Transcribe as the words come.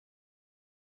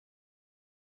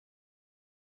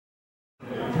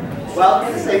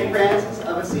Welcome to St. Francis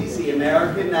of Assisi,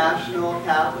 American National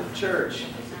Catholic Church.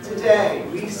 Today,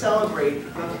 we celebrate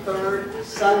the third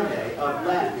Sunday of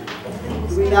Lent.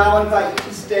 We now invite you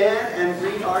to stand and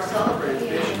greet our celebrant,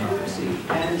 Bishop Lucy,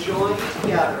 and join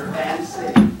together and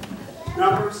sing.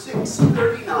 Number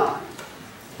 639,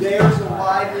 There's a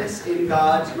Wideness in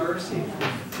God's Mercy.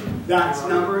 That's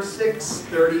number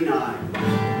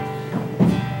 639.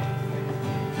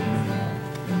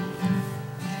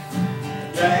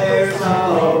 There's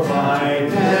a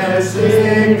wideness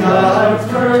in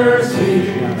God's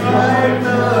mercy, like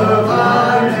the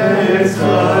wideness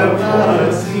of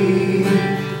the sea.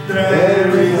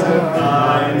 There is a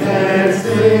kindness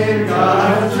in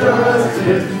God's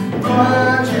justice,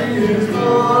 much is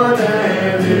more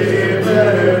than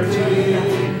liberty.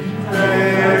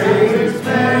 There is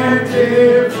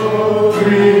plentiful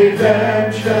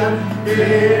redemption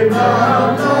in the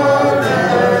blood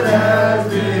that has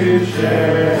been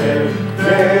shed.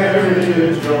 There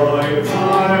is joy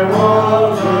for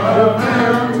all the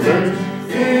mountains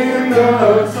in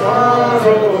the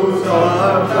sorrows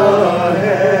of the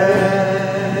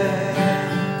head.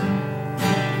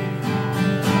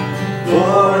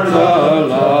 For the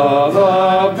love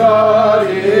of God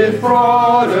is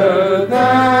broader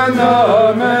than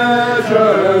the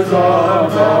measures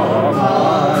of the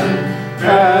mind,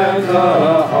 and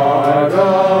the heart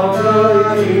of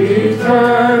the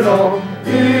eternal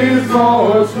is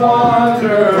most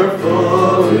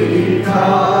wonderfully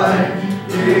kind.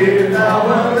 If thou a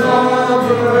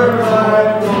lover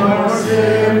art more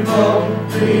simple,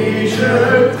 we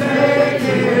should take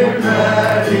him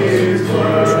at his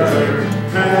word,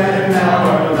 and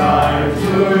our lives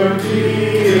would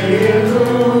be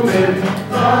illumined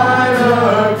by the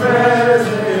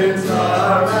presence of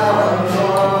our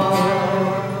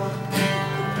Lord.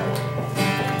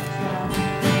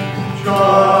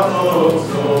 Troubled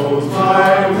souls,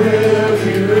 why will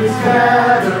you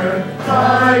scatter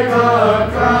like a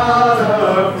crowd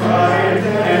of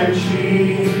frightened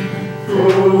sheep?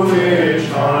 Foolish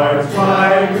hearts, why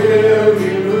will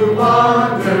you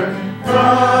wander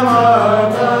from a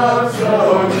love so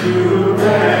true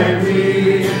and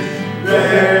deep?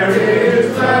 There is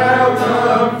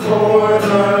welcome for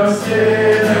the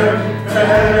sinner,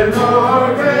 and more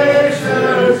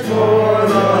gracious for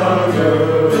the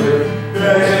good.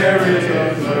 There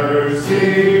is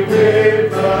mercy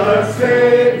with the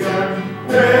Savior,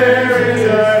 there is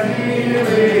a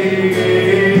healing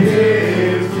in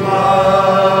his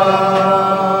blood.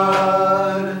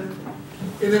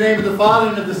 In the name of the Father,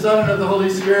 and of the Son, and of the Holy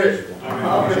Spirit.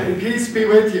 Amen. Peace be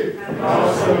with you. And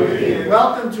also with you.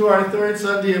 Welcome to our third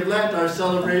Sunday of Lent, our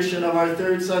celebration of our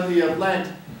third Sunday of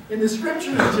Lent. In the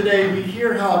scriptures today, we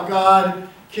hear how God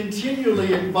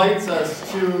continually invites us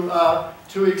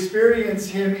to experience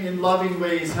Him in loving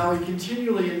ways, how He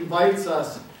continually invites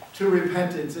us to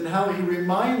repentance, and how He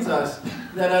reminds us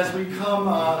that as we come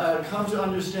to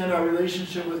understand our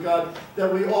relationship with God,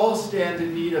 that we all stand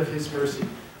in need of His mercy.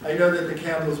 I know that the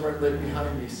candles weren't lit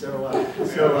behind me, so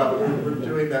we're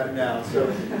doing that now. So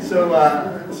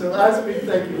as we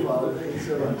thank you, Father, thank you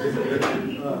so much.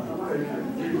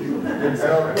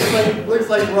 So looks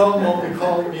like Rome won't be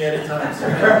calling me anytime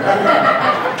soon.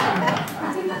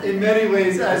 In many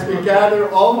ways, as we gather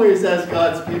always as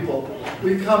God's people,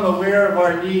 we come aware of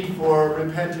our need for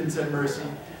repentance and mercy.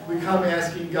 We come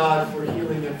asking God for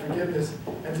healing and forgiveness,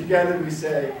 and together we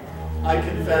say, I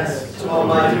confess to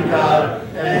Almighty God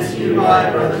and to you, my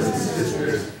brothers and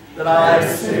sisters, that I have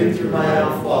sinned through my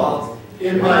own fault,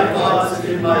 in my thoughts and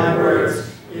in my words,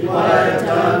 in what I have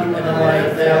done and what I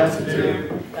have failed to do.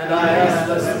 And I ask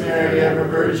Blessed Mary, ever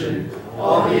Virgin,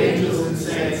 all the angels and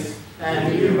saints,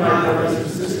 and you, my brothers and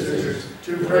sisters,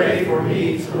 to pray for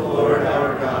me to the Lord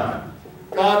our God.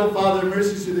 God the Father, in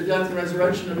mercy through the death and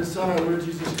resurrection of His Son, our Lord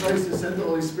Jesus Christ, has sent the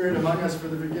Holy Spirit among us for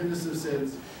the forgiveness of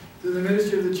sins. Through the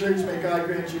ministry of the Church, may God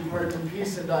grant you pardon and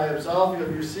peace, and I absolve you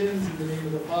of your sins in the name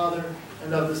of the Father,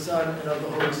 and of the Son, and of the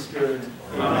Holy Spirit.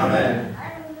 Amen.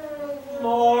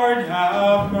 Lord,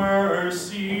 have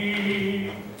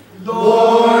mercy.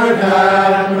 Lord,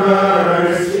 have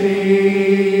mercy.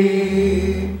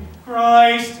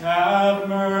 Christ, have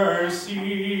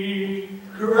mercy.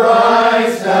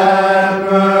 Christ,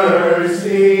 have mercy.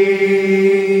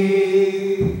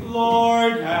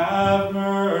 Lord, have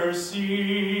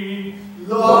mercy.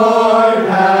 Lord,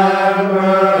 have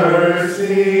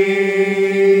mercy.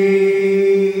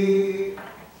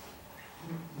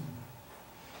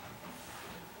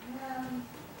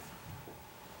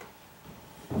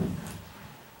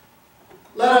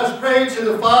 Let us pray to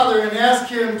the Father and ask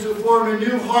Him to form a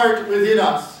new heart within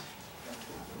us.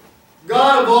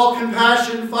 God of all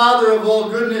compassion, Father of all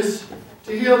goodness,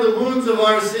 to heal the wounds of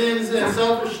our sins and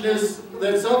selfishness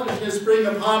bring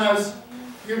upon us,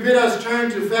 you bid us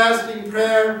turn to fasting,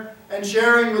 prayer, and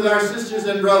sharing with our sisters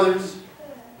and brothers.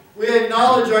 We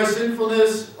acknowledge our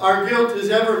sinfulness, our guilt is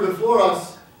ever before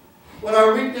us. When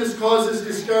our weakness causes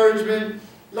discouragement,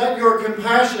 let your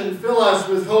compassion fill us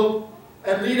with hope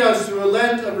and lead us through a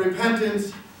Lent of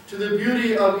repentance to the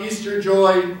beauty of Easter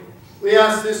joy. We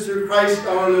ask this through Christ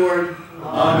our Lord.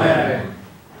 Amen.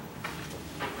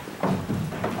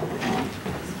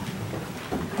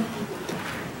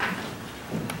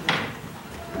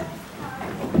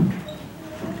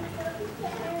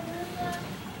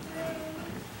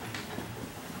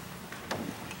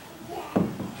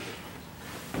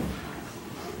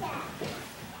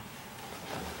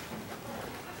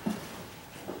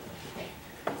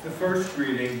 The first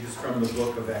reading is from the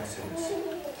book of Exodus.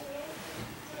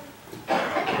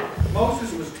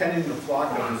 Moses was tending the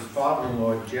flock of his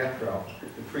father-in-law Jethro,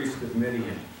 the priest of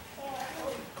Midian.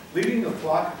 Leading the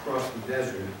flock across the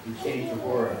desert, he came to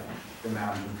Horeb, the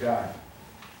mountain of God.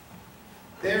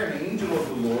 There an angel of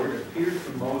the Lord appeared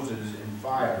to Moses in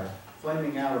fire,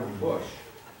 flaming out of a bush.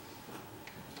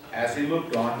 As he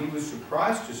looked on, he was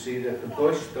surprised to see that the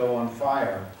bush, though on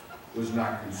fire, was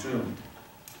not consumed.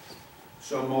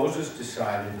 So Moses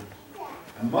decided,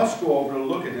 I must go over to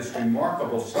look at this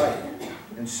remarkable sight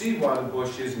and see why the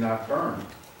bush is not burned.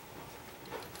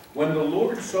 When the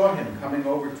Lord saw him coming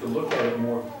over to look at it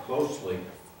more closely,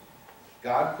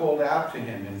 God called out to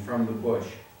him and from the bush,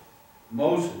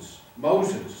 Moses,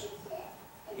 Moses.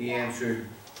 He answered,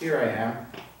 Here I am.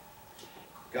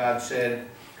 God said,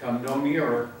 Come no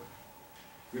nearer.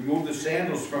 Remove the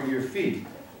sandals from your feet,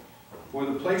 for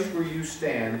the place where you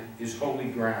stand is holy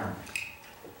ground.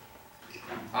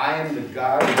 I am the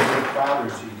God of your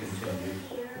fathers, he continued,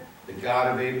 the God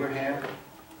of Abraham,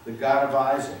 the God of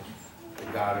Isaac, the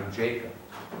God of Jacob.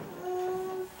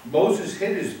 Moses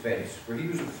hid his face, for he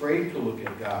was afraid to look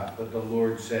at God, but the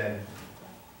Lord said,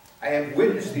 I have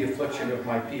witnessed the affliction of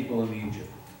my people in Egypt,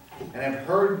 and have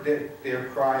heard their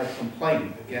cry of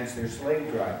complaint against their slave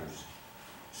drivers.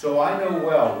 So I know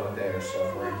well what they are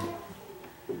suffering.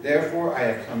 Therefore I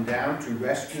have come down to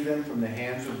rescue them from the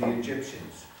hands of the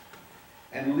Egyptians,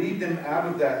 and lead them out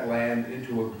of that land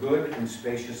into a good and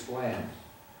spacious land,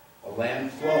 a land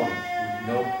flowing with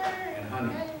milk and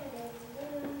honey.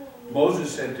 Moses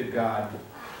said to God,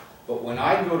 But when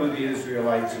I go to the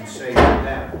Israelites and say to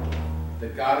them, The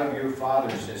God of your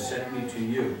fathers has sent me to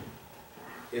you,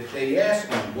 if they ask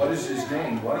me, What is his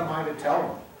name? What am I to tell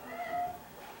them?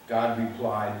 God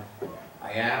replied,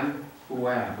 I am who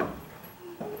am.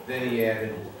 Then he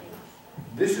added,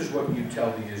 This is what you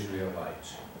tell the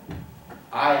Israelites.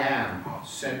 I am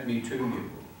sent me to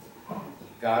you.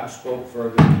 God spoke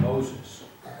further to Moses.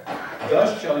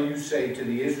 Thus shall you say to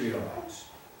the Israelites,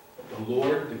 The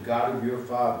Lord, the God of your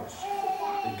fathers,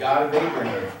 the God of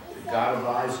Abraham, the God of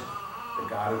Isaac, the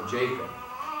God of Jacob,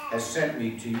 has sent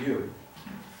me to you.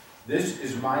 This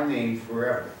is my name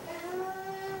forever.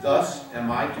 Thus am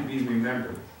I to be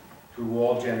remembered through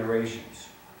all generations.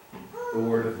 The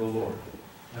word of the Lord.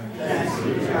 Thanks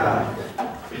be to God.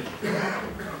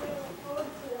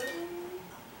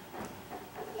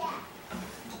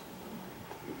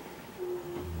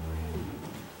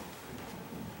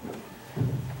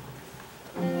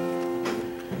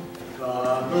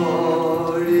 The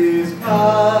Lord is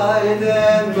kind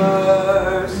and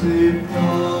merciful.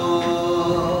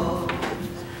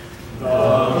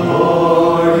 The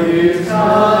Lord is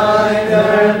kind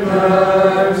and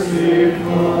merciful.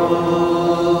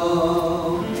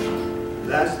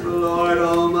 Bless the Lord,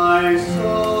 O my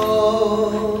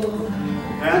soul,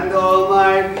 and all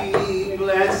my being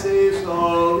bless his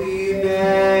holy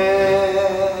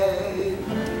name.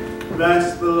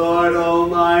 Bless the Lord, O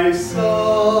my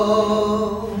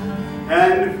soul,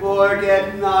 and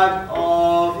forget not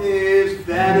all his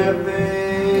benefits.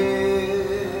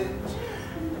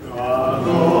 The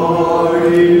Lord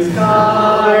is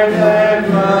kind and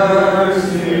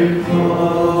merciful.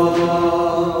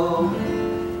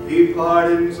 He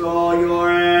pardons all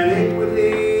your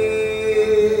iniquities.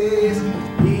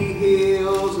 He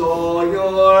heals all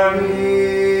your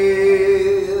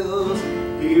ills.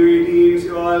 He redeems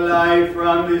your life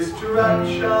from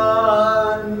destruction.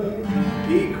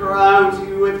 He crowns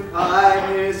you with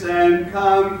kindness and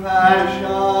compassion.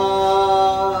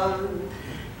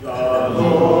 The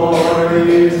Lord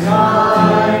is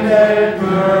kind and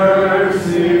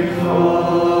merciful.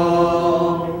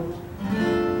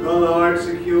 The Lord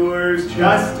secures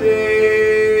justice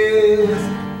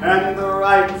and the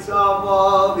rights of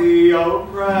all the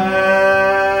oppressed.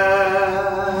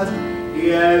 He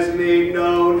has has made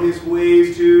known his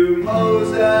ways to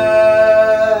Moses,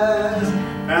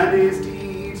 and his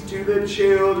deeds to the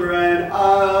children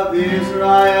of Israel.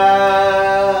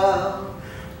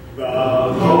 The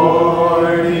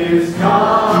Lord is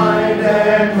kind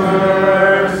and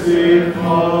merciful.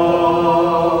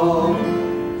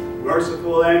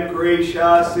 Merciful and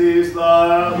gracious is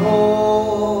the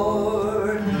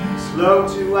Lord, slow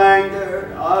to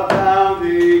anger,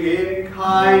 abounding in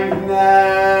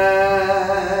kindness.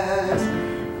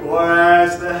 For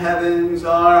as the heavens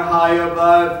are high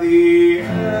above the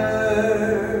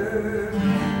earth,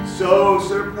 so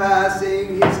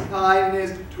surpassing his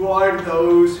kindness toward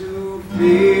those who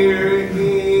fear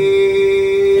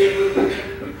him.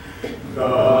 The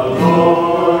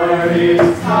Lord is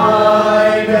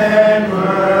kind and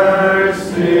merciful.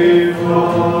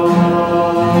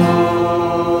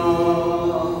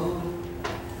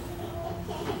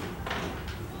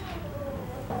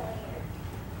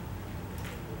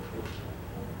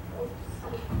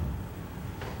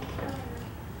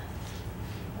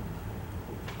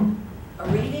 A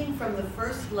reading from the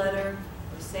first letter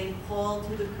of St. Paul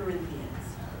to the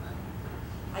Corinthians.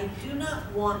 I do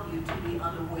not want you to be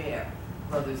unaware,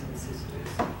 brothers and sisters,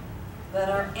 that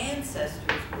our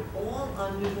ancestors were all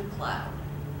under the cloud,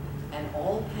 and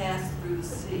all passed through the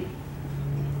sea,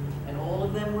 and all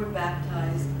of them were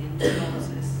baptized into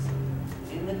Moses,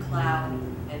 in the cloud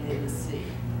and in the sea.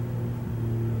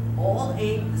 All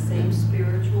ate the same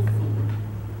spiritual food,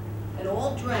 and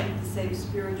all drank the same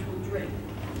spiritual drink,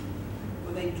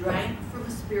 for they drank from a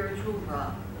spiritual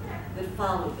rock that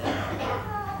followed them,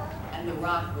 and the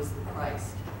rock was the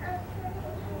Christ.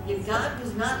 Yet God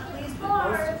was not pleased with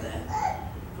most of them,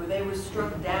 for they were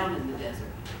struck down in the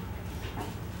desert.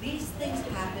 These things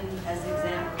happened as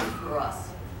examples for us,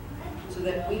 so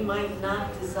that we might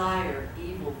not desire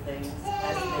evil things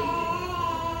as they did.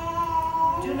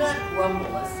 Do not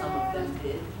grumble as some of them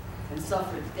did, and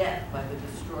suffered death by the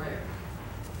destroyer.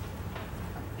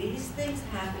 These things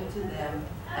happened to them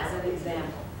as an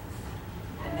example,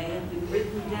 and they have been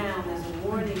written down as a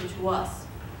warning to us,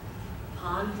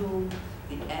 upon whom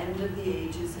the end of the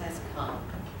ages has come.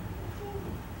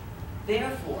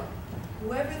 Therefore,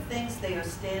 whoever thinks they are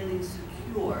standing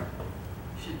secure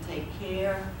should take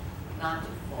care not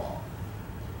to fall.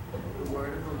 The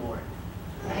word of the Lord.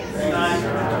 Thanks be to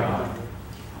God.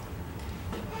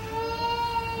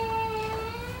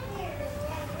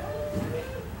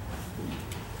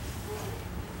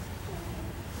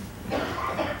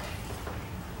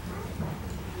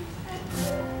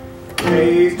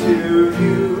 Praise to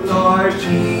you, Lord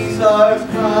Jesus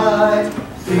Christ,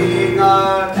 King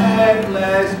of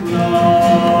endless glory.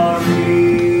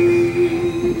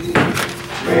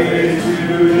 Praise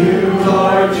to you,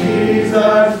 Lord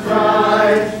Jesus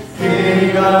Christ,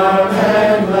 King of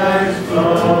endless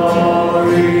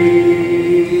glory.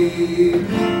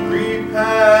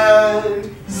 Repent,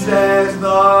 says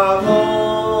the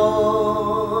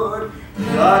Lord,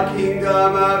 the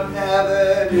kingdom of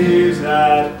heaven is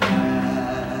at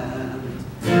hand.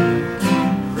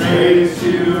 Praise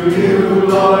to you,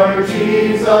 Lord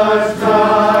Jesus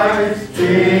Christ,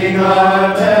 King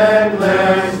of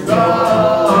endless glory.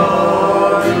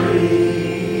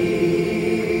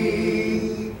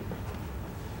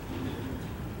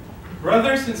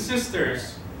 Brothers and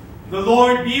sisters, the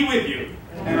Lord be with you.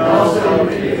 And also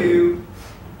with you.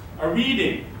 A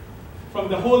reading from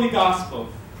the Holy Gospel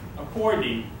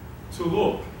according to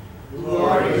Luke.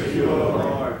 Glory to you,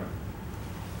 Lord.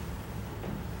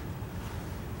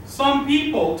 Some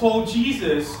people told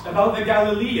Jesus about the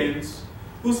Galileans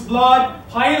whose blood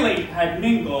Pilate had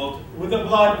mingled with the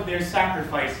blood of their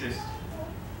sacrifices.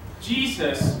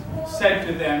 Jesus said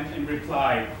to them in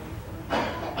reply,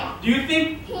 "Do you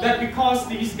think that because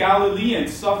these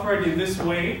Galileans suffered in this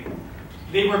way,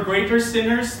 they were greater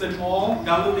sinners than all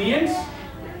Galileans?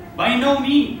 By no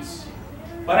means.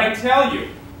 But I tell you,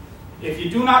 if you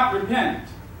do not repent,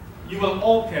 you will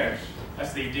all perish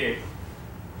as they did.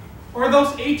 Or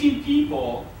those 18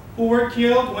 people who were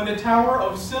killed when the Tower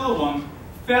of Siloam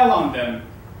fell on them,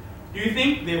 do you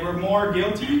think they were more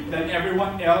guilty than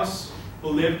everyone else who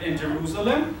lived in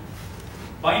Jerusalem?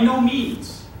 By no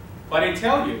means. But I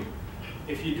tell you,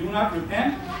 if you do not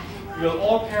repent, you will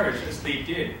all perish as they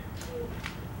did."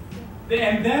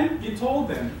 And then he told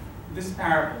them this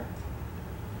parable.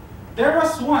 There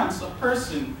was once a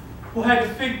person who had a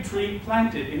fig tree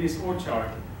planted in his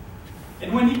orchard.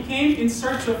 And when he came in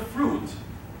search of fruit,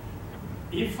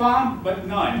 he found but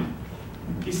none.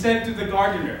 He said to the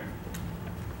gardener,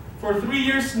 "For 3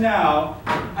 years now,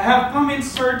 I have come in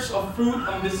search of fruit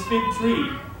on this fig tree,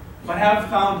 but have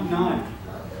found none.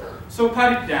 So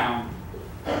cut it down."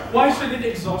 Why should it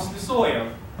exhaust the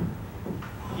soil?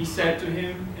 He said to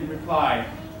him in reply,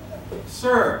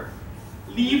 Sir,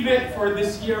 leave it for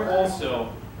this year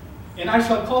also, and I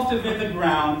shall cultivate the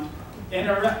ground and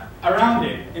around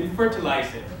it and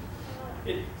fertilize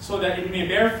it, so that it may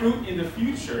bear fruit in the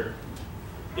future.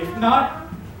 If not,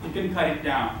 you can cut it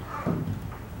down.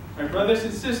 My brothers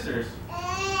and sisters,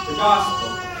 the gospel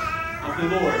of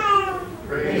the Lord.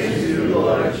 Praise to you,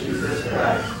 Lord Jesus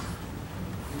Christ.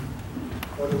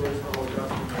 For the words of the Holy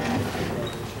Gospel.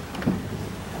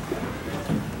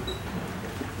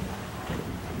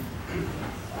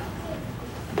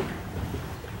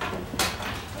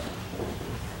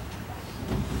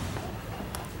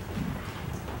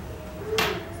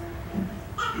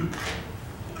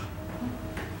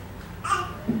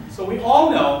 So we all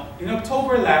know, in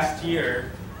October last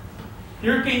year,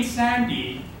 Hurricane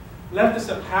Sandy left us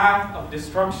a path of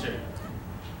destruction.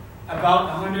 About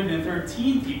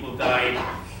 113 people died.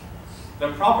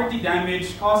 The property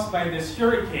damage caused by this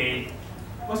hurricane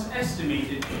was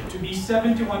estimated to be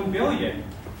 71 billion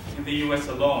in the US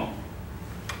alone.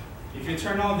 If you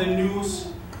turn on the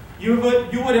news, you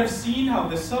would have seen how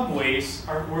the subways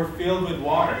were filled with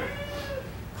water,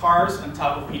 cars on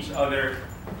top of each other,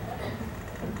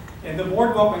 and the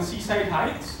boardwalk on Seaside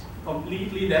Heights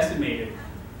completely decimated.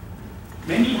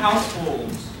 Many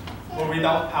households were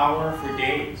without power for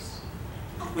days.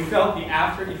 We felt the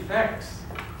after effects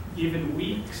even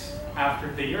weeks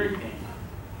after the hurricane.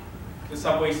 The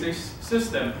subway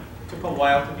system took a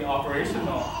while to be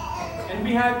operational, and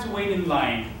we had to wait in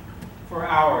line for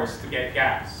hours to get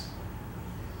gas.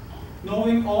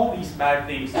 Knowing all these bad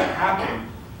things that happened,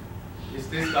 is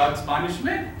this God's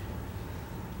punishment?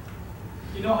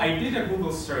 You know, I did a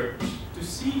Google search to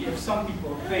see if some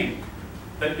people think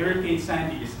that Hurricane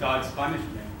Sandy is God's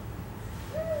punishment.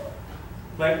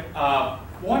 But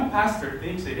one pastor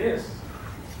thinks it is.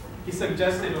 He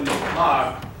suggested on his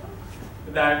blog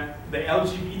that the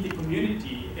LGBT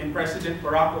community and President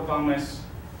Barack Obama's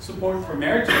support for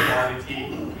marriage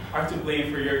equality are to blame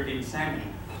for Hurricane Sandy.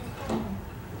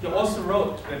 He also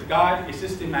wrote that God is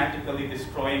systematically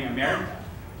destroying America.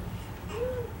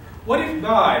 What if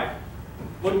God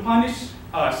would punish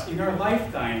us in our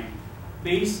lifetime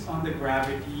based on the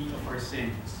gravity of our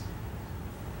sins?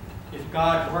 If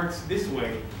God works this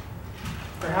way,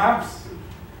 perhaps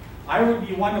I would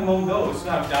be one among those who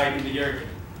have died in the hurricane.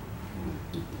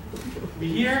 We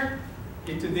hear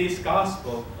in today's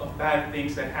gospel of bad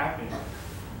things that happened.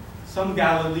 Some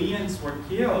Galileans were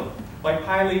killed by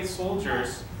Pilate's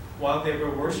soldiers while they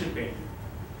were worshiping.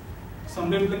 Some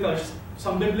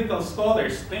biblical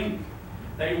scholars think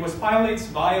that it was Pilate's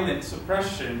violent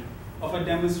suppression of a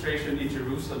demonstration in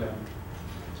Jerusalem.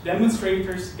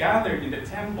 Demonstrators gathered in the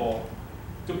temple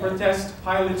to protest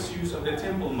Pilate's use of the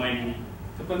temple money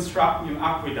to construct new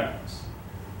aqueducts.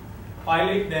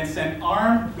 Pilate then sent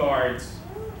armed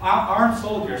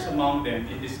soldiers among them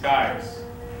in disguise.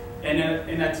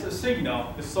 And as a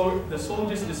signal, the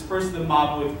soldiers dispersed the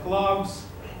mob with clubs,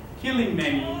 killing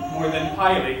many more than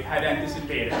Pilate had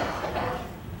anticipated.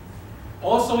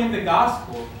 Also in the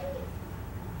gospel,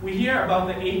 we hear about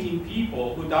the 18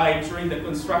 people who died during the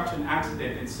construction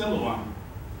accident in Siloam.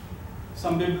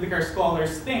 Some biblical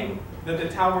scholars think that the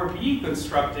tower being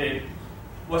constructed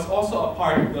was also a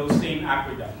part of those same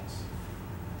aqueducts.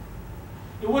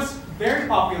 It was very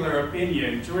popular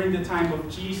opinion during the time of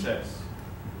Jesus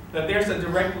that there's a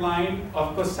direct line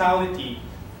of causality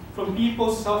from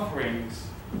people's sufferings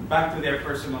back to their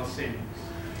personal sins.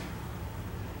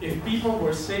 If people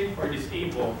were sick or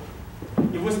disabled,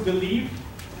 it was believed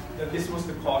that this was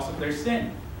the cause of their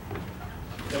sin.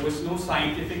 There was no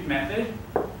scientific method,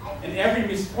 and every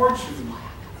misfortune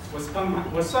was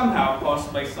somehow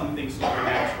caused by something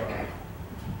supernatural.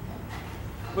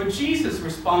 But Jesus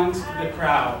responds to the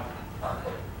crowd.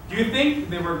 Do you think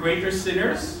they were greater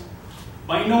sinners?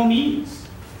 By no means.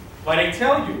 But I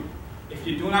tell you, if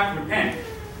you do not repent,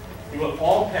 you will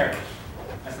all perish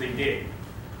as they did.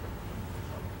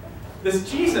 Does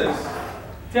Jesus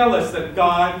tell us that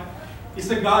God is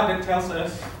a God that tells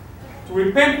us to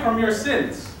repent from your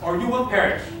sins or you will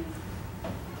perish?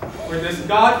 Or does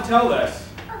God tell us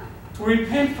to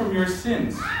repent from your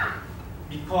sins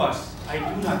because I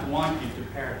do not want you to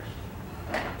perish?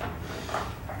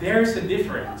 There is a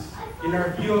difference in our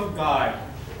view of God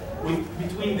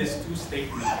between these two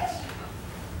statements.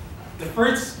 The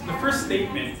first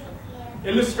statement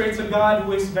illustrates a God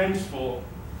who is vengeful,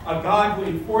 a God who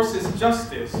enforces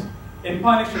justice and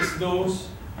punishes those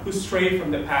who stray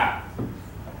from the path.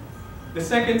 The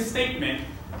second statement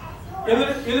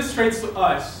illustrates to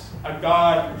us a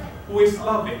God who is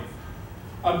loving,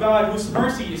 a God whose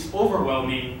mercy is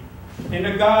overwhelming, and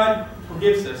a God who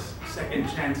gives us second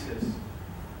chances.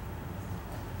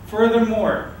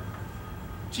 Furthermore,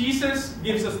 Jesus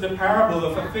gives us the parable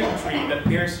of a fig tree that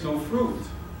bears no fruit.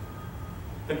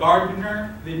 The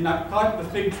gardener did not cut the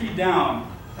fig tree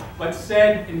down, but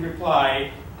said in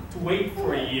reply to wait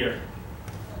for a year.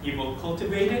 He will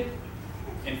cultivate it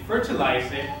and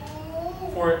fertilize it,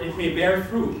 for it may bear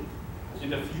fruit in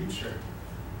the future.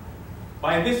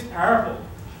 By this parable,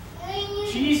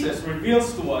 Jesus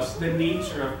reveals to us the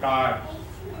nature of God,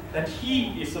 that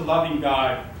He is a loving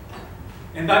God,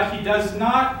 and that He does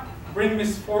not bring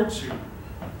misfortune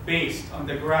based on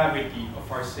the gravity of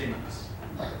our sins.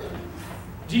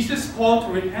 Jesus' call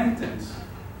to repentance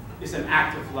is an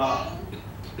act of love.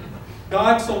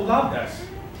 God so loved us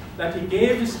that He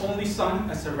gave His only Son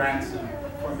as a ransom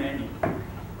for many.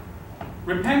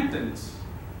 Repentance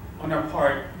on our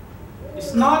part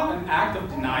is not an act of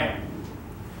denial.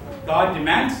 God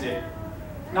demands it,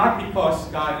 not because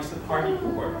God is a party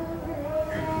pooper.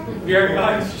 We are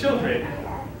God's children,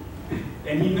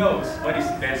 and He knows what is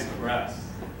best for us.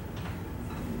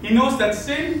 He knows that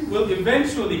sin will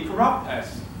eventually corrupt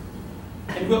us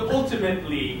and will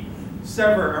ultimately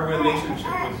sever our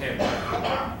relationship with Him.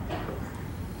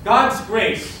 God's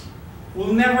grace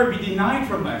will never be denied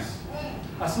from us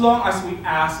as long as we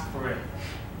ask for it.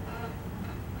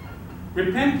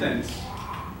 Repentance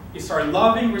is our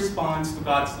loving response to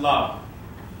God's love,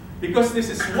 because this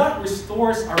is what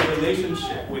restores our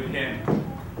relationship with Him.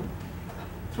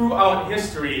 Throughout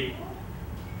history,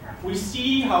 we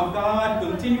see how God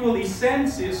continually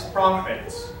sends His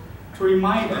prophets to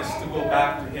remind us to go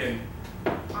back to Him.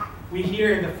 We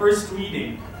hear in the first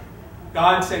reading,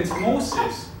 God sends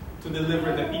Moses to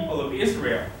deliver the people of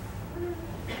Israel.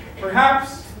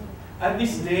 Perhaps at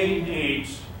this day and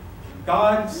age,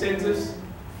 God sends us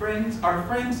our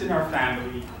friends in our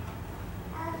family.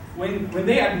 When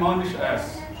they admonish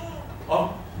us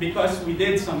because we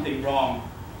did something wrong,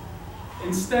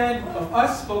 instead of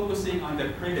us focusing on the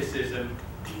criticism,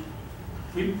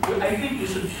 I think we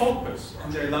should focus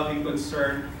on their loving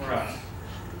concern for us.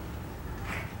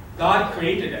 God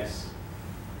created us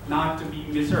not to be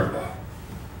miserable,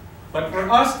 but for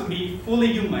us to be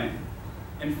fully human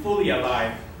and fully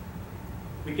alive.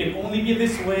 We can only be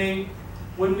this way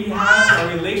when we have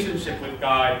a relationship with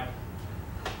God.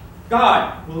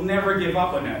 God will never give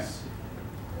up on us.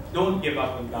 Don't give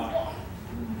up on God.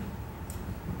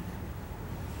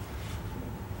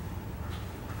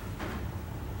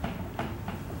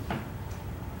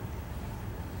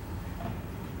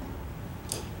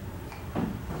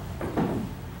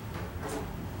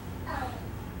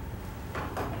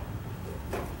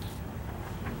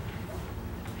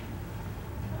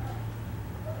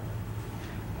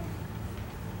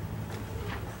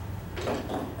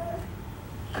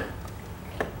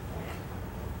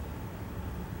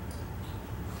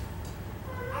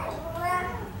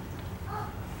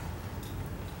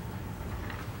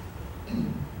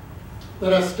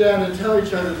 Let us stand and tell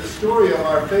each other the story of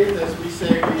our faith as we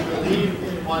say we believe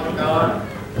in one God,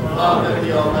 the Father,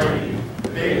 the Almighty,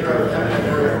 maker of heaven and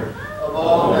earth, of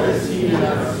all that is seen and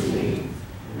unseen.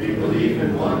 We believe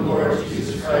in one Lord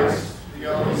Jesus Christ,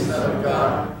 the only Son of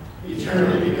God,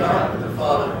 eternally begotten of the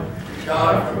Father,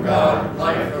 God from God,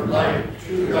 light from light,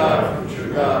 true God from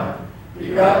true God,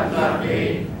 begotten, not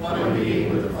made, one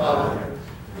being with the Father.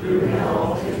 Through Him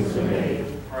all things were made.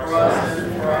 For us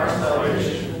and for our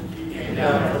salvation,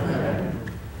 down from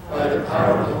heaven. By the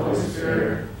power of the Holy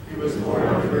Spirit, He was born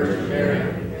of the Virgin Mary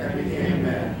and became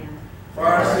man. For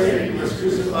our sake, He was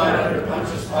crucified under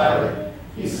Pontius Pilate.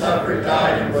 He suffered,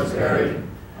 died, and was buried.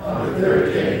 On the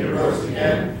third day, He rose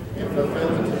again in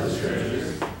fulfillment of the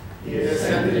Scriptures. He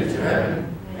ascended into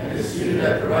heaven and is seated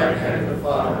at the right hand of the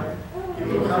Father. He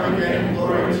will come again in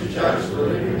glory to judge the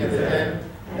living and the dead,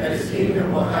 and His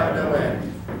kingdom will have no end.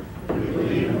 We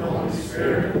believe in the Holy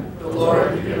Spirit, the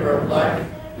Lord, the giver of life,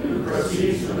 who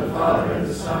proceeds from the Father and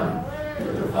the Son.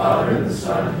 With the Father and the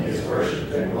Son, He is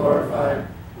worshipped and glorified.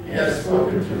 He has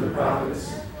spoken through the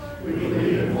prophets. We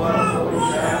believe in one holy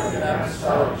Catholic and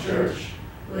Apostolic Church.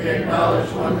 We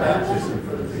acknowledge one baptism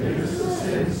for the forgiveness of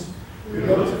sins. We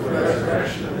look to the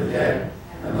resurrection of the dead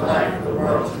and the life of the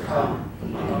world to come.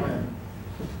 Amen.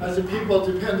 As a people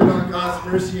dependent on God's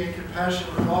mercy and compassion,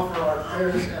 we offer our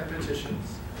prayers and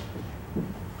petitions.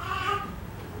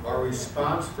 Our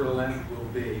response for Lent will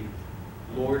be,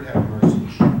 Lord have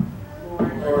mercy.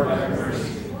 Lord have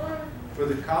mercy. For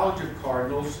the College of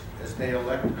Cardinals, as they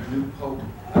elect a new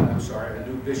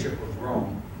bishop of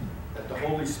Rome, that the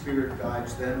Holy Spirit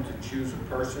guides them to choose a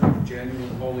person of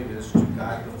genuine holiness to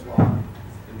guide the flock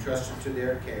entrusted to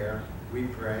their care, we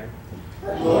pray.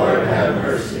 Lord have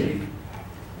mercy.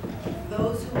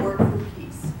 those who work for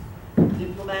peace,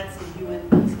 diplomats and UN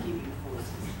peacekeeping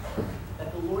forces,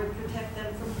 that the Lord protect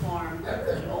them from harm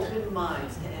and open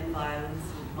minds to end violence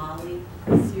in Mali,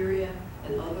 Syria,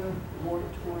 and other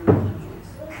war-torn countries.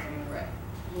 We pray.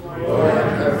 Lord,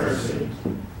 have mercy.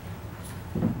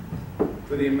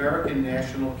 For the American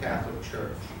National Catholic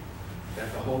Church,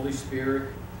 that the Holy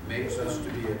Spirit makes us to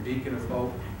be a beacon of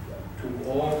hope to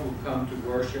all who come to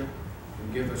worship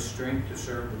and give us strength to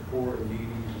serve the poor and needy,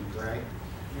 we pray.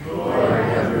 Lord,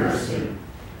 have mercy.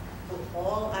 For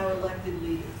all our elected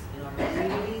leaders in our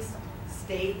communities,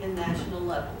 state and national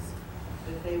levels,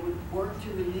 that they would work to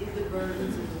relieve the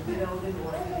burdens of the widowed and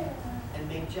orphan and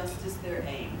make justice their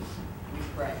aim. We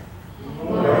pray.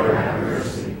 Lord, have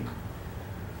mercy.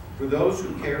 For those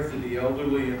who care for the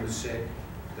elderly and the sick,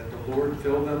 that the Lord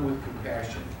fill them with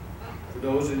compassion, for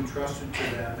those entrusted to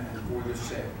them and for the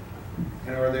sick.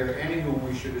 And are there any whom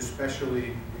we should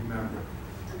especially remember?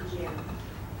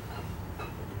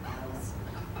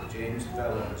 James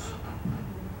Fellows.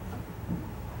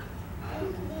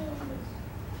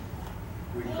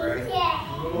 We pray.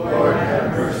 Lord,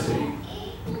 have mercy.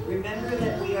 Remember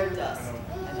that we are dust,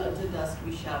 and unto dust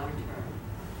we shall return.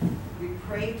 We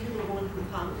pray to the one who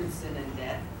conquered sin and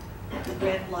death, to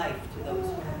grant life to those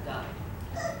who have died.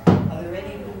 Are there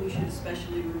any whom we should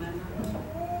especially remember?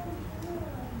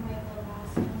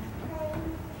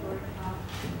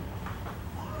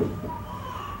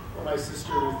 For my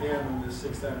sister Ruthann on the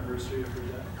 6th anniversary of her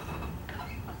death.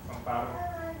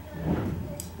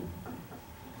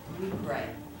 We pray.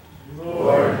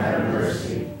 Lord, have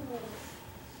mercy.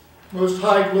 Most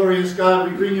high, glorious God,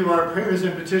 we bring you our prayers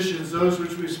and petitions, those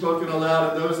which we've spoken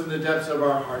aloud and those in the depths of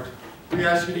our heart. We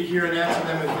ask you to hear and answer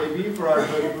them if they be for our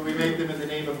good, but we make them in the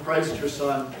name of Christ, your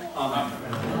Son. Amen.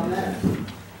 Amen.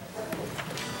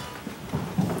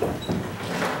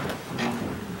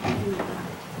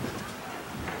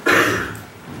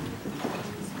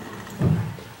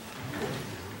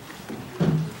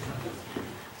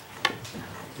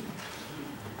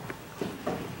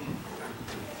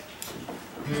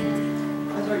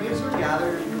 As our gifts are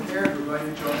gathered and prepared, we're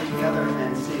going to join together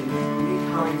and sing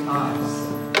Caritas.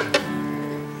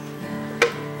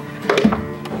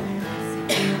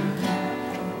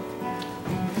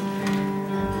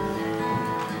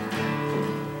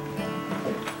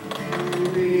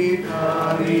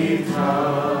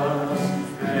 Caritas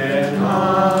et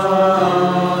amor,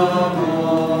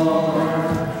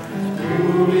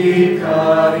 Tui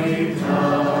caritas,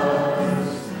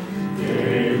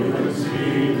 Deus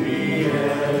vivi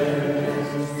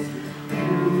est,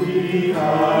 Tui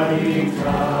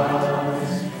caritas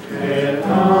et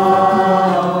amor,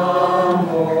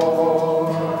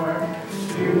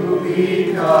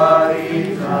 Tui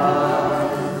caritas,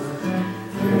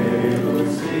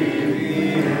 Deus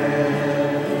vivi est.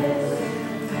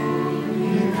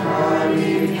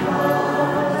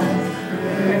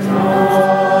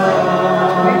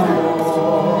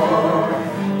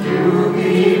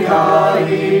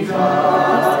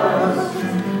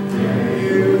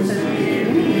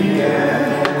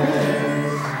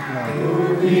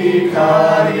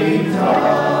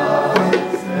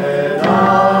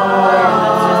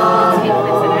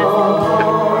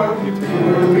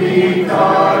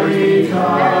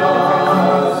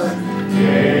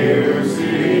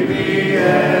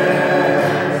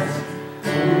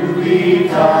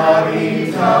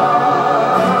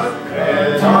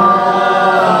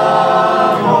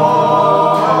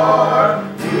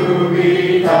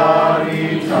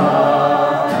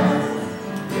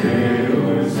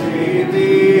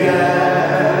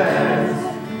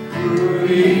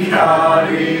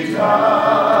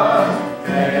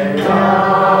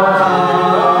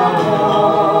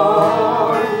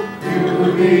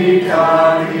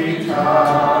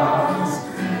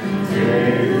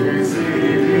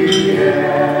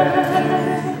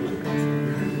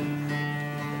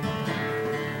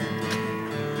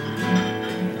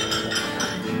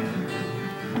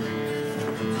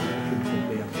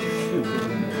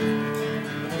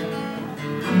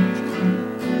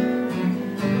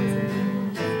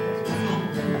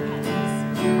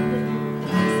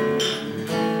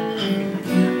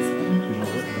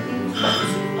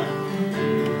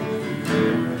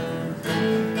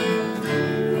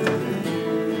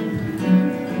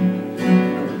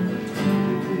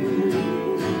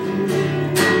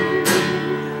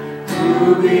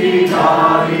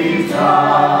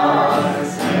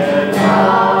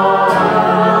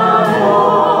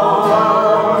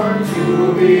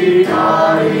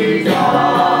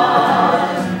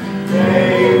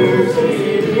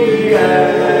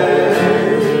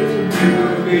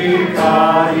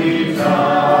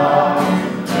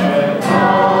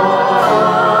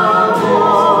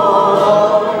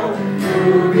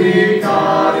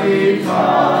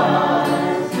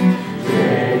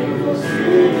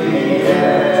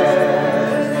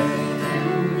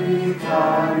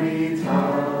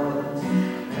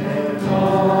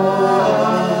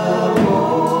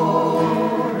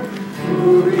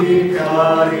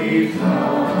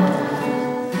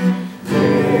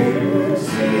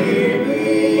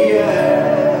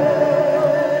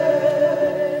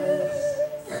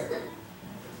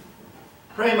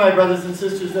 Pray, my brothers and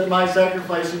sisters, that my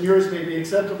sacrifice and yours may be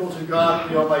acceptable to God,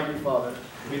 the Almighty Father.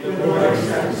 May the Lord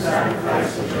accept the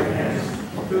sacrifice of your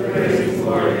hands, to the praise and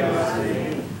glory of God's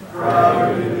name, for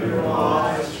our good and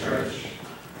all His church.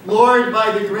 Lord,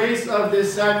 by the grace of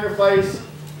this sacrifice,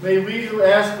 may we who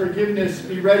ask forgiveness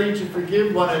be ready to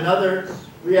forgive one another.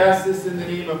 We ask this in the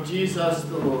name of Jesus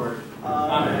the Lord.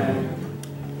 Amen.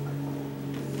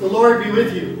 The Lord be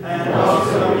with you. And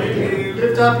also with you.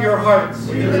 Lift up your hearts.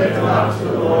 We lift them up to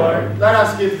the Lord. Let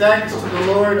us give thanks to the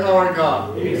Lord our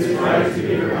God. It is right to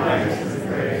give thanks and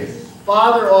praise.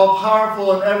 Father,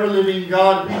 all-powerful and ever-living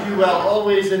God, we do well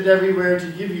always and everywhere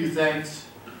to give you thanks.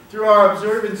 Through our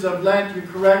observance of Lent, you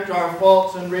correct our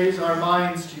faults and raise our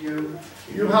minds to you.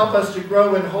 You help us to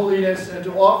grow in holiness and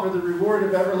to offer the reward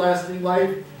of everlasting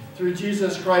life through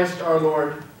Jesus Christ our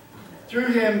Lord.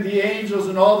 Through him, the angels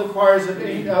and all the choirs of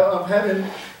heaven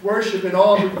worship in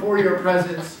awe before your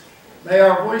presence. May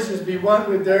our voices be one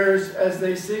with theirs as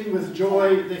they sing with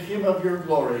joy the hymn of your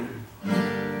glory.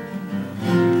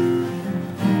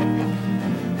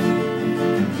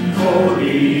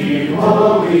 Holy,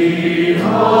 holy,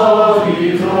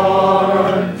 holy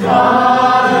Lord,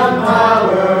 God of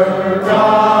power,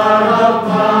 God of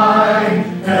might,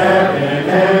 heaven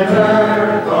and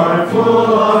earth are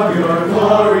full of your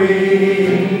glory.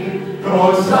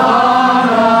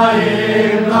 Hosanna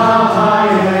in the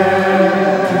highest.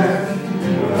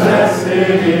 Blessed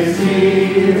is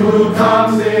he who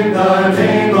comes in the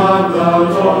name of the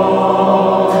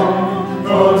Lord.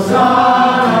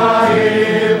 Hosanna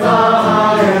in the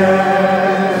highest.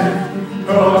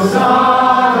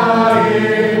 Hosanna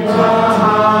in the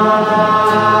highest.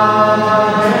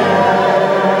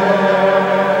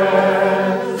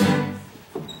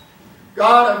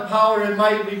 God of power and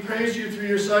might, we praise you through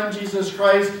your Son, Jesus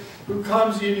Christ, who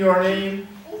comes in your name.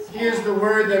 He is the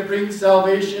word that brings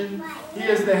salvation. He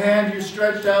is the hand you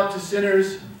stretched out to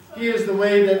sinners. He is the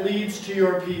way that leads to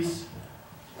your peace.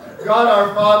 God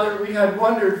our Father, we had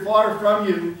wandered far from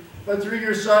you, but through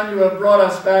your Son you have brought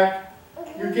us back.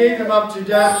 You gave him up to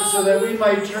death so that we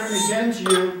might turn again to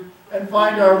you and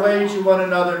find our way to one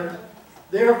another.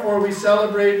 Therefore we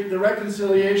celebrate the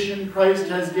reconciliation Christ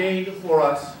has gained for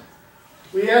us.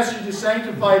 We ask you to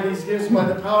sanctify these gifts by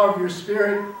the power of your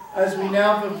Spirit as we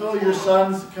now fulfill your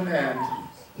Son's command.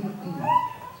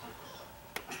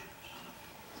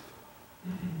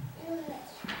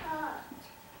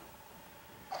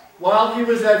 While he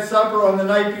was at supper on the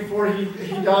night before he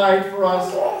died for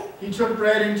us, he took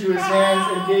bread into his hands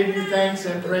and gave you thanks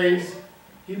and praise.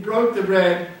 He broke the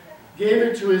bread, gave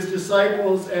it to his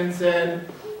disciples, and said,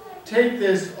 "Take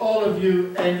this, all of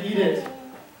you, and eat it.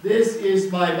 This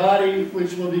is my body,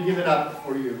 which will be given up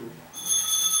for you."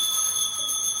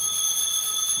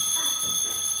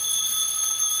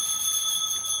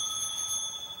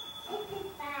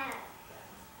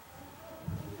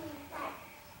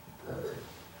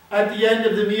 At the end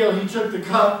of the meal, he took the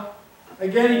cup.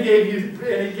 Again he gave you,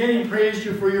 and again he praised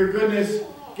you for your goodness,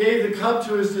 gave the cup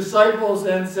to his disciples,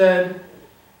 and said,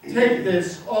 "Take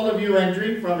this, all of you, and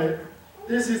drink from it.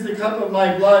 This is the cup of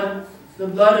my blood, the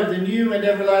blood of the new and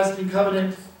everlasting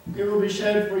covenant. It will be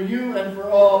shed for you and for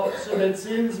all, so that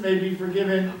sins may be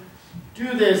forgiven.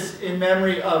 Do this in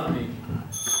memory of me."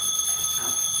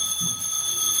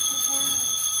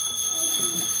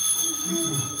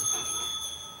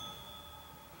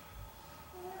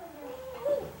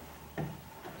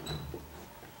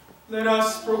 Let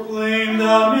us proclaim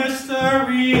the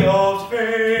mystery of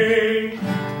faith.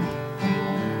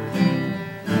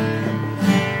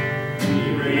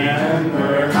 We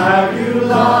remember how you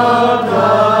loved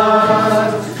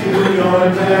us to your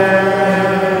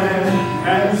death,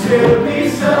 and still we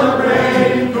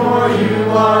celebrate, for you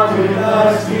are with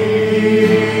us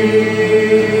here.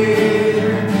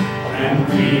 And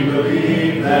we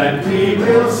believe that we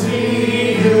will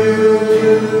see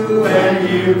you when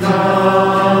you come.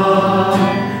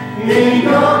 In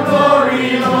your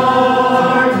glory,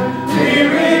 Lord, we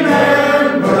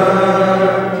remember,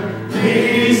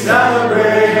 we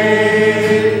celebrate,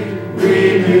 we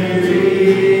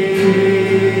believe.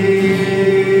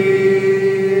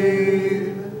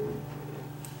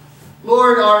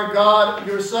 Lord our God,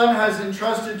 your Son has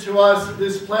entrusted to us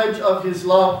this pledge of his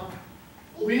love.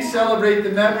 We celebrate the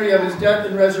memory of his death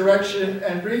and resurrection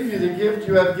and bring you the gift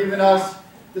you have given us,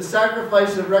 the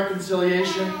sacrifice of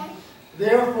reconciliation.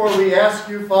 Therefore we ask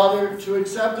you, Father, to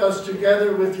accept us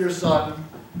together with your Son.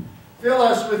 Fill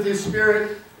us with his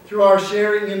Spirit through our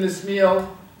sharing in this meal.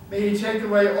 May he take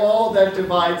away all that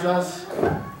divides us.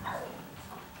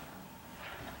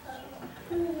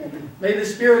 May the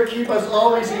Spirit keep us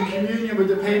always in communion with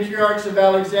the patriarchs of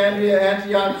Alexandria,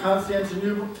 Antioch,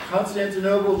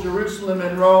 Constantinople, Jerusalem,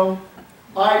 and Rome.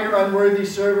 I, your unworthy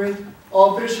servant,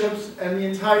 all bishops, and the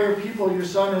entire people your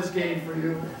Son has gained for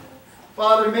you.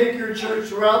 Father, make your church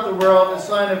throughout the world a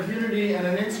sign of unity and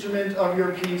an instrument of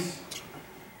your peace.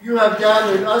 You have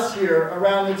gathered us here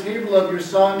around the table of your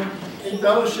Son in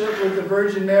fellowship with the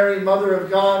Virgin Mary, Mother of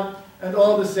God, and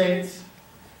all the saints.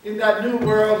 In that new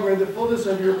world where the fullness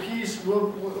of your peace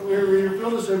will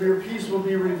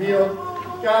be revealed,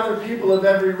 gather people of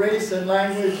every race and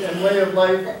language and way of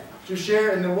life to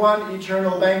share in the one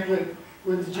eternal banquet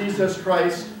with Jesus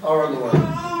Christ our Lord.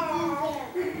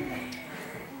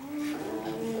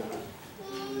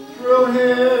 Through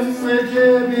him, with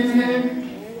him,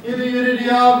 in the unity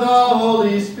of the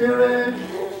Holy Spirit,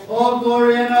 all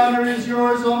glory and honor is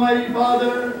yours, Almighty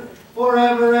Father,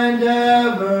 forever and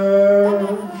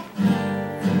ever.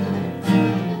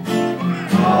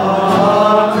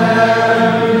 Amen.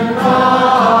 Amen.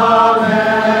 Amen.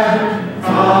 Amen.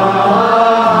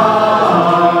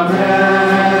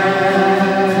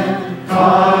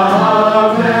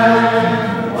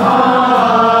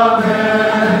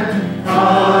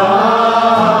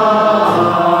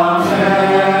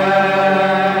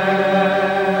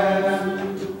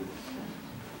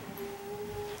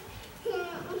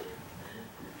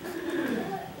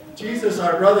 Jesus,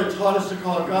 our brother, taught us to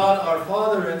call God our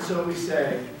Father, and so we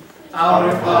say,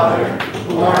 Our Father,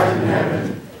 who art in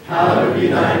heaven, hallowed be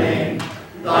thy name.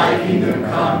 Thy kingdom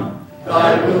come,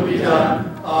 thy will be done,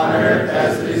 on earth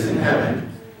as it is in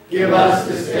heaven. Give us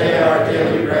this day our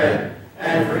daily bread,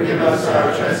 and forgive us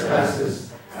our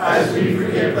trespasses, as we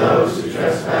forgive those who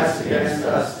trespass against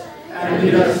us. And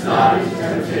lead us not into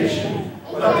temptation,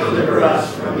 but deliver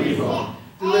us from evil.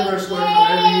 Deliver us, Lord, from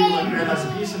every evil, and grant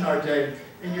us peace in our day.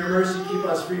 In your mercy, keep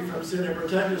us free from sin and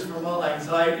protect us from all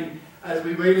anxiety, as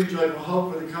we wait in joyful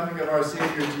hope for the coming of our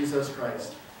Savior, Jesus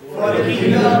Christ. For the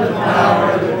kingdom, the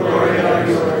power, and the glory are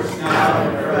yours, now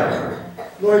and forever.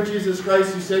 Lord Jesus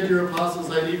Christ, you said to your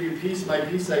apostles, I leave you peace, my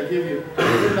peace I give you.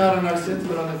 Look not on our sins,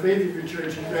 but on the faith of your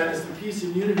church, and grant us the peace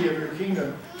and unity of your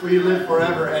kingdom, where you live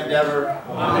forever and ever.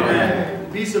 Amen.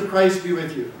 The peace of Christ be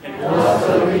with you. And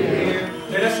Also with you.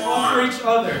 let us offer each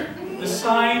other the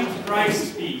sign of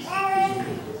Christ's peace.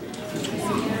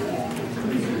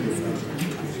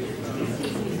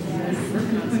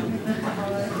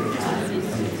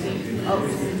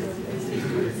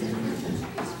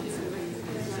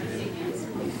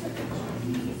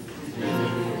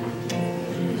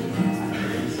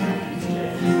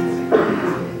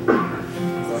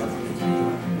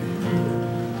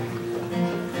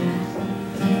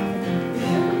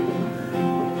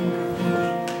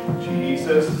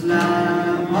 Jesus,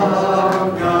 Lamb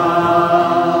of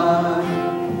God,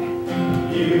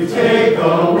 you take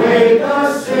away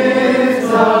the sins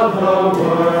of the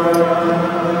world.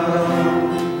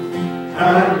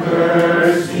 Have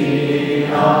mercy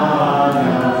on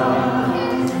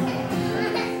us.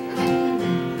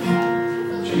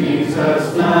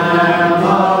 Jesus, Lamb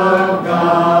of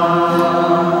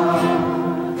God,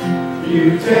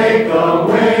 you take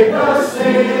away the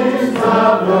sins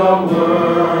of the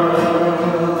world.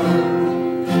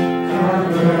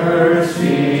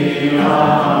 Mercy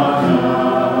on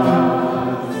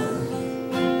us.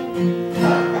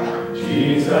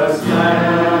 Jesus,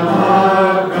 Lamb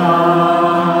of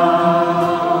God,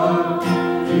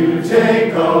 you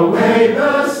take away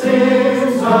the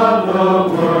sins of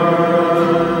the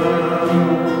world.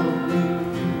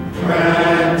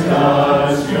 Grant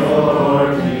us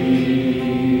your peace.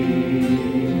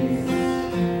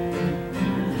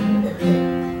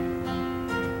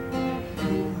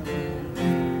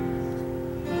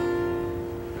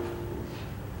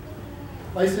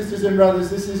 My sisters and brothers,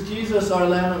 this is Jesus, our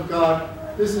Lamb of God.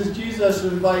 This is Jesus who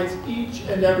invites each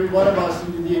and every one of us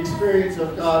into the experience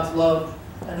of God's love.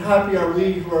 And happy are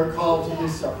we who are called to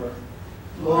his supper.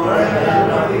 Lord, I am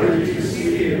not worthy to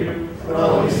receive you, but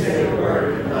only say the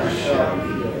word, and I shall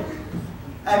be healed.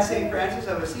 At St. Francis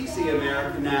of Assisi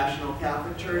American National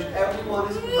Catholic Church, everyone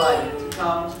is invited to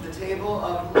come to the table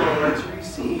of the Lord to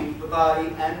receive the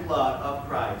body and blood of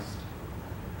Christ.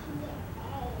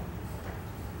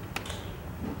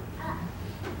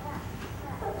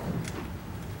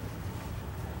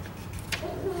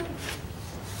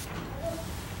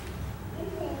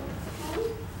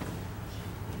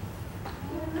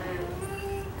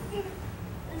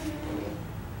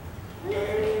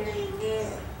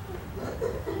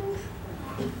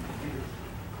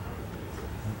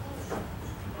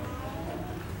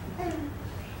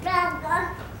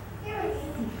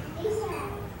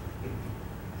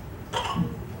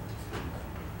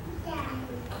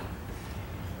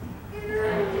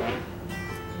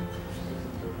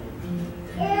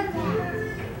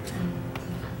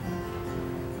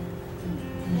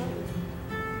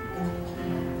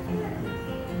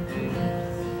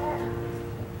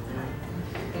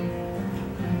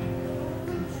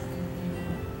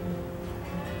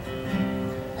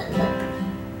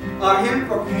 Our hymn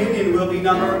for communion will be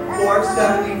number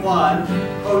 471,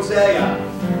 Hosea.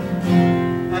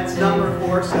 That's number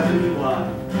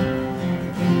 471.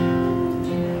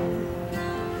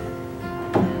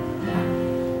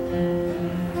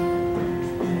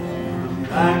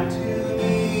 Back to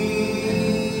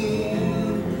me,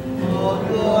 all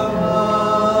your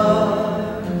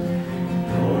heart.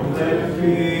 Don't let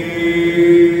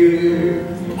fear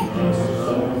keep us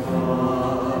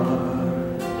apart.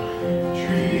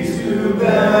 Trees too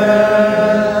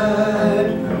bad,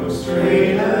 no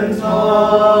straight and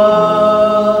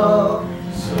tall.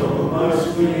 So must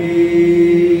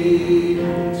we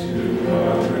to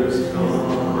others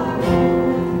call.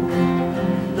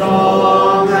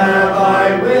 Long have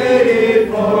I waited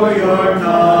for your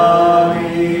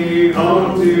coming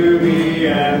home to me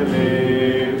and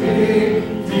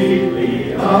living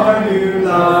deeply our new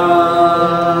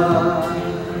life.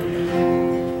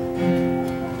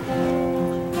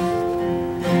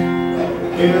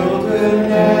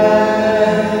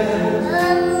 Wilderness,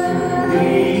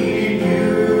 lead you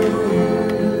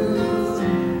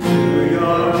to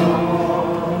your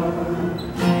heart,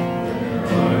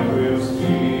 where I will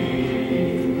speak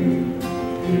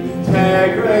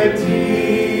integrity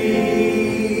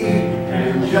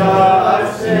and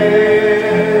justice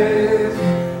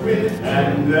with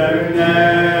tenderness.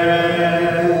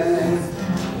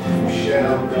 You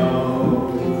shall know.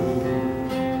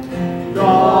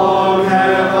 Long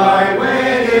have I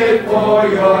waited for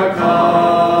your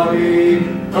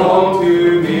coming home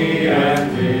to me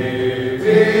and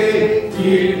living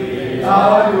deeply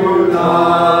our new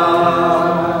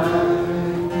life.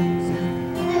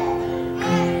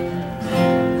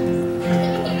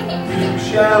 You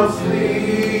shall sleep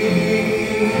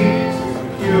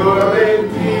secure in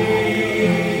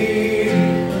peace,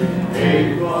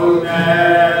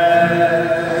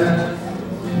 faithfulness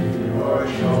to your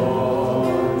shore.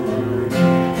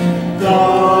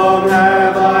 Long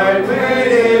have I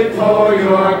waited for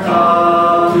your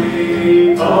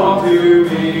coming home to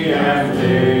me and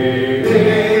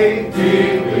living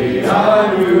deeply our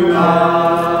new life.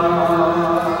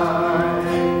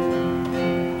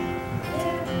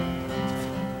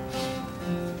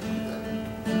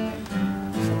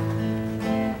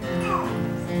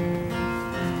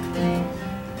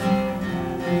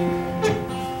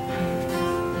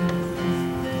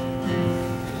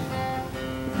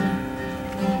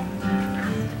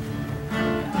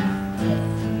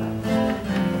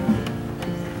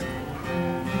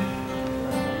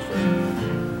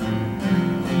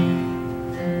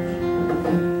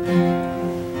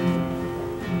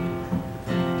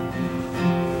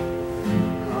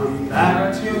 Come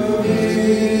back to me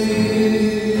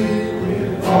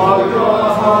with all your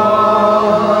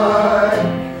heart.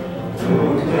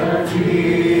 Don't let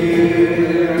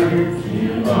fear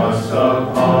keep us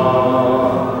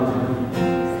apart.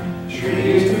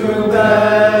 Trees too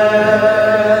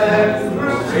bad,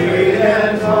 straight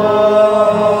and tall.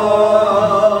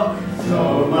 So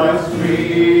must we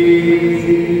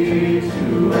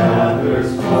to others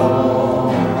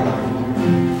fall.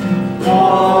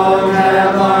 Long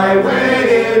have I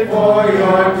waited for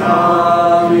your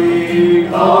coming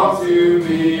home to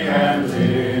me and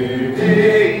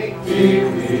living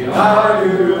deeply our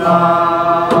new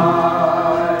life.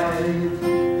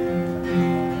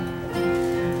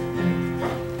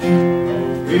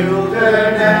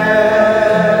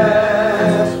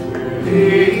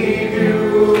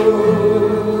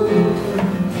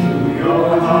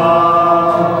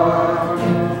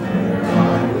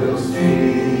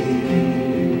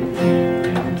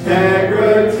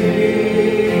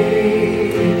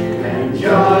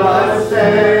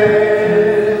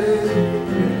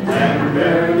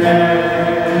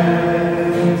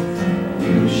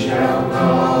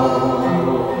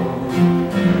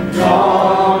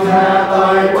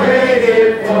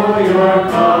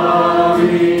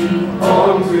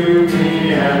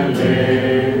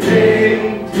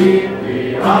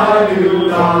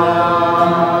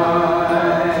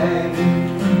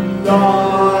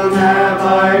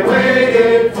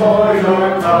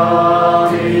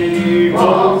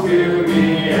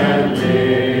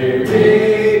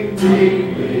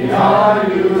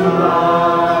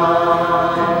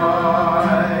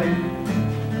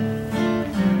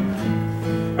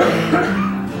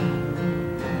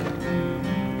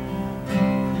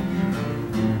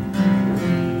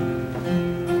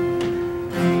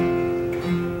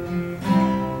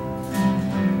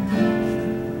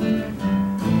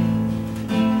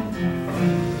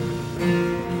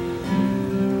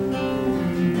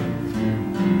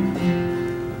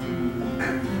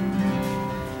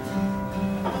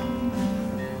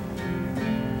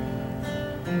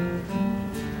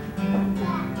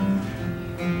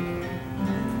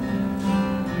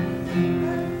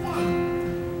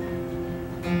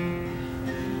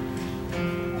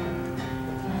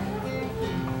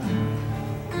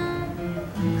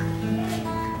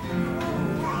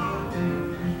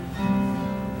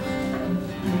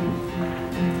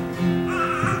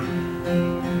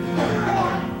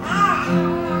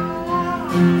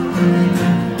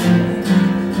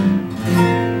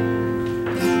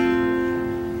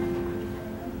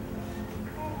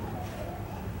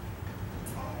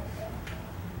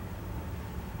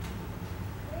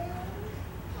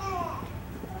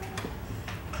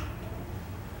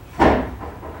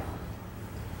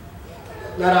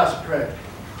 Let us pray.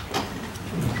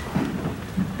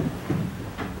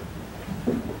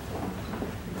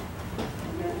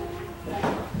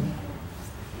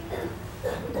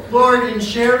 Lord, in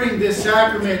sharing this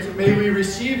sacrament, may we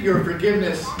receive your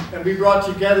forgiveness and be brought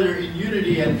together in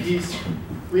unity and peace.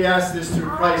 We ask this through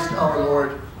Christ our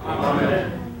Lord.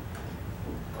 Amen.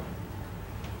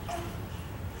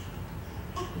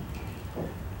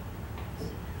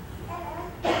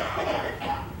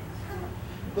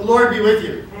 The Lord be with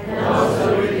you. And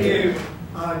also with you.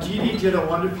 Gigi did a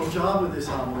wonderful job with this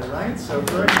homily, right? So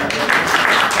very nice.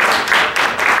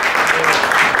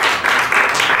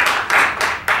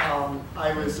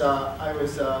 I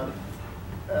was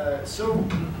so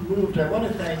moved. I want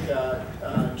to thank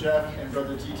Jeff and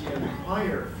Brother Titi and the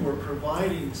choir for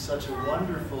providing such a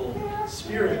wonderful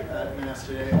spirit at Mass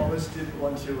today. I almost didn't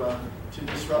want to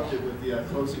disrupt it with the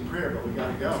closing prayer, but we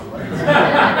got to go.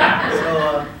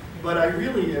 Right? But it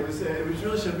was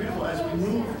really so beautiful as we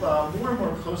move more and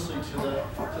more closely to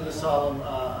the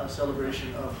solemn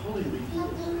celebration of Holy Week.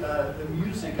 The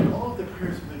music and all of the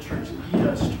prayers of the church lead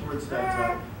us towards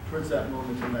that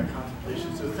moment and that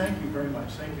contemplation. So thank you very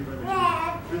much. Thank you very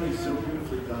much. Really so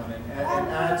beautifully done, and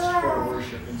adds to our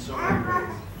worship in so many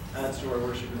ways. Adds to our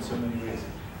worship in so many ways.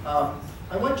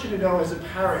 I want you to know, as a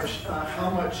parish, how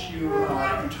much you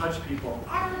touch people.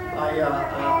 A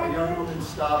young woman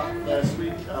stopped last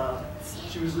week.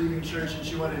 She was leaving church and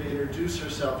she wanted to introduce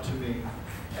herself to me.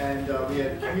 And we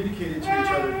had communicated to each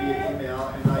other via email,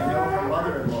 and I know her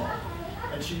mother-in-law.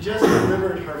 And she just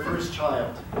delivered her first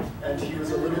child. And he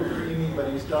was a little preemie,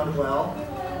 but he's done well.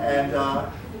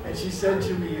 And she said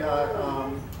to me,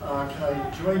 can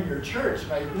I join your church?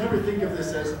 And I never think of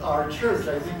this as our church.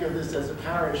 I think of this as a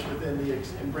parish within the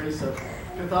embrace of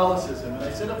Catholicism. And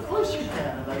I said, of course you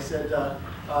can. And I said,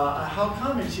 how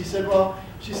come? And she said,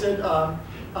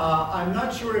 I'm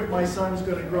not sure if my son's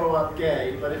going to grow up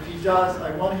gay, but if he does,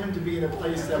 I want him to be in a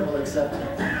place that will accept him.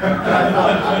 And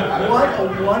I thought, what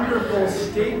a wonderful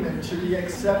statement to the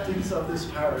acceptance of this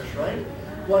parish, right?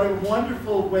 What a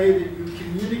wonderful way that you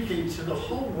communicate to the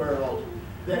whole world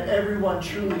that everyone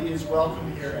truly is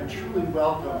welcome here and truly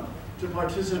welcome to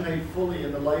participate fully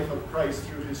in the life of Christ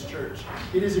through his church.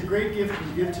 It is a great gift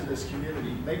you give to this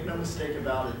community. Make no mistake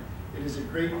about it. It is a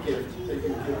great gift that you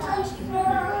give to this community.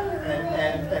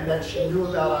 And that she knew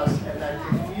about us and that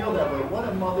you feel that way. What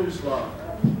a mother's love,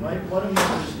 right? What a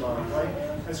mother's love, right?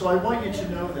 And so I want you to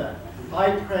know that.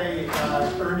 I pray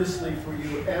earnestly for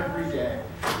you every day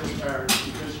in this parish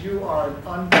because you are an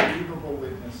unbelievable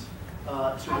witness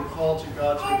to the call to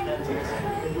God's repentance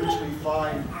in which we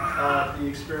find the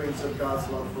experience of God's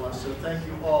love for us. So thank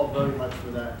you all very much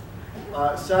for that.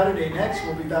 Saturday next,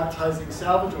 we'll be baptizing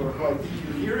Salvador, who I think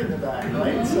you hear in the back,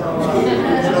 right? So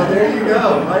there you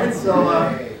go, right?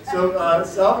 So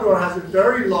Salvador has a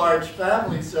very large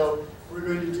family, so we're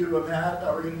going to do a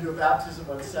baptism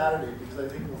on Saturday because I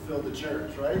think we'll fill the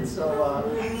church, right? So,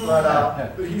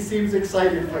 but he seems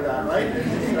excited for that, right?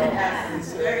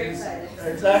 He's very excited.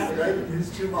 Exactly, right? And his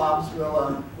two moms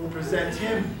will present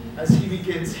him as he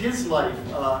begins his life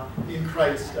in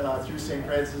Christ through St.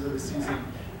 Francis of Assisi.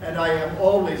 And I am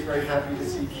always very happy to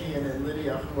see Kian and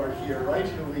Lydia, who are here, right?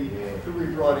 Who we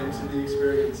brought into the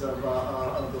experience of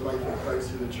the life of Christ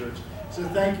through the church. So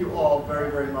thank you all very,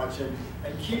 very much, and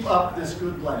keep up this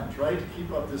good Lent, right?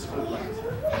 Keep up this good Lent.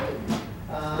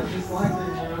 Just like to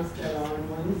announce that on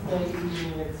Wednesday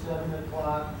evening at 7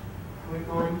 o'clock, we're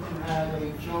going to have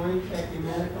a joint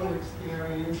ecumenical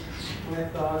experience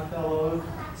with our fellows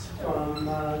from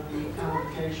the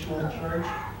Congregational Church.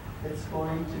 It's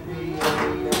going to be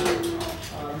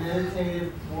a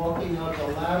meditative walking of the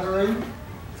labyrinth,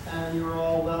 and you're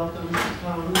all welcome to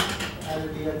come.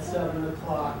 It'll be at 7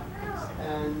 o'clock.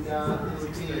 And it'll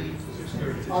be,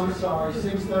 6:30. I'm sorry,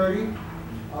 6:30?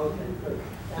 Okay, good.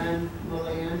 And will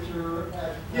they enter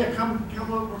at... Yeah, come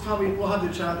over. We'll have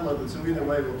the chapel open, so either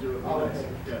way we'll do it. Okay.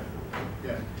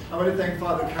 Yeah. I want to thank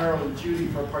Father Carol and Judy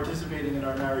for participating in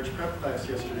our marriage prep class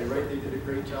yesterday, right? They did a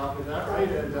great job with that, right?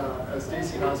 And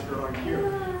Stacy and Oscar aren't here.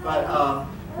 But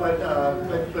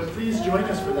please join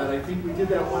us for that. I think we did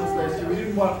that once last year. We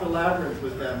didn't walk the labyrinth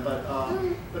with them, but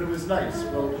it was nice.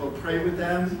 We'll pray with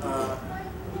them.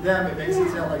 It makes it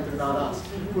sound like they're not us.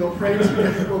 We'll pray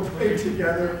together. We'll pray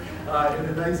together in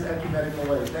a nice ecumenical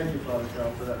way. Thank you, Father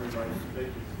Carol, for that reminder. Thank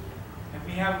you. And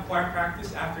we have choir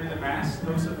practice after the Mass.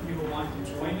 Those of you who want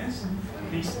to join us,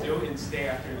 please do and stay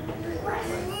after the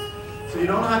Mass. So you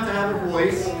don't have to have a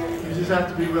voice. You just have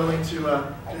to be willing to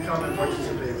come and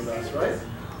participate with us, right?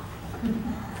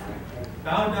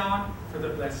 Bow down for the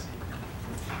blessing.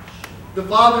 The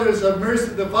Father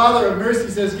of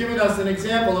mercies has given us an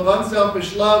example of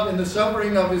unselfish love in the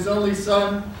suffering of his only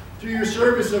Son. Through your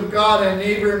service of God and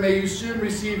neighbor, may you soon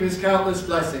receive his countless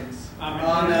blessings.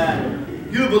 Amen.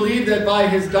 You believe that by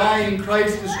his dying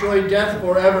Christ destroyed death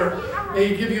forever. May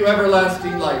he give you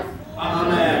everlasting life.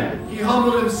 Amen. He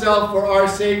humbled himself for our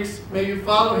sakes. May you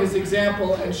follow his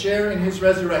example and share in his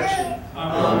resurrection.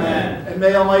 Amen. And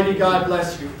may Almighty God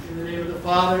bless you. In the name of the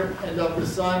Father, and of the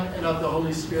Son, and of the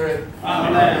Holy Spirit.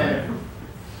 Amen.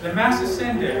 The Mass is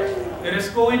ended. Let us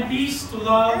go in peace to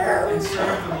love and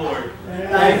serve the Lord.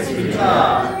 Thanks be to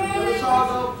God. Let us all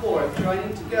go forth,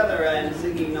 joining together and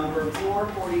singing number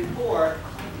 444,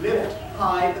 Lift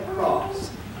High the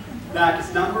Cross.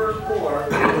 That's number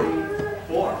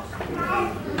 444.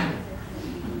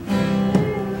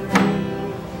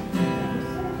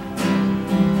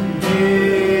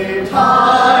 Lift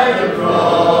high the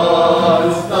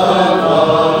cross, the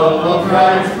love of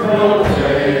Christ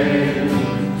proclaim,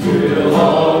 till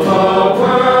all the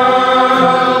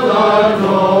world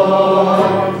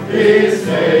adore his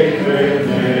sacred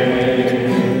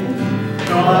name.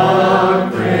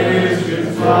 Come,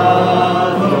 Christians,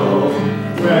 follow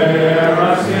where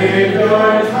our Savior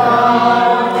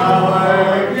taught,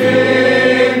 our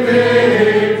King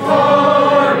victorious,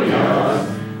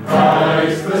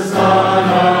 Christ the Son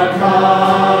of God.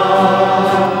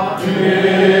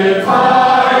 Lift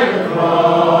high the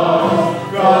cross,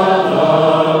 the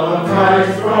love of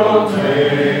Christ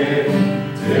proclaim,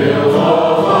 till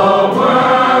all the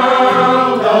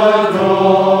world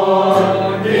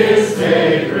adore his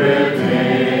sacred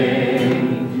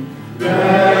name.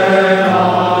 Then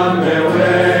on their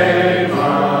way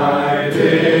by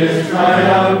this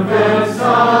triumphant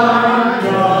Son,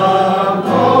 the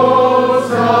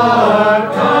hosts of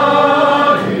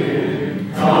God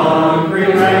in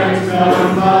conquering ranks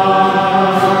combine.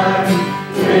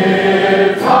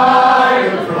 Lift high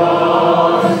the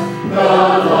cross, the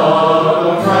love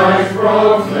of Christ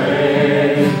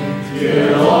proclaim,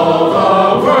 till all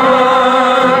the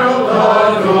world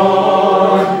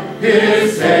adore his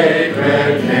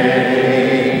sacred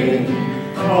name.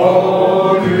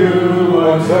 Oh, new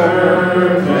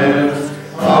observance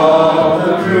of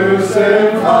the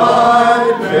crucified,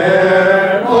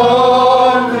 bear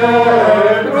on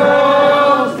their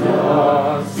brows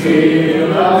the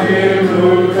seal of him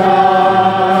who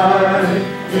died.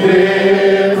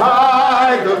 Lift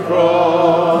high the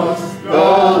cross, the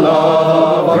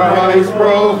love of Christ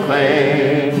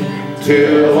proclaim,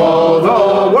 till all the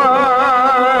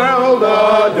world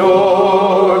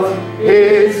adore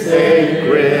his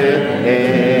sacred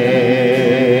name.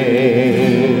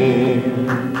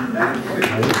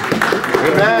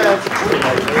 Amen.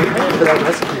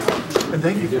 And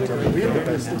thank you for telling me. We have the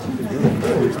best.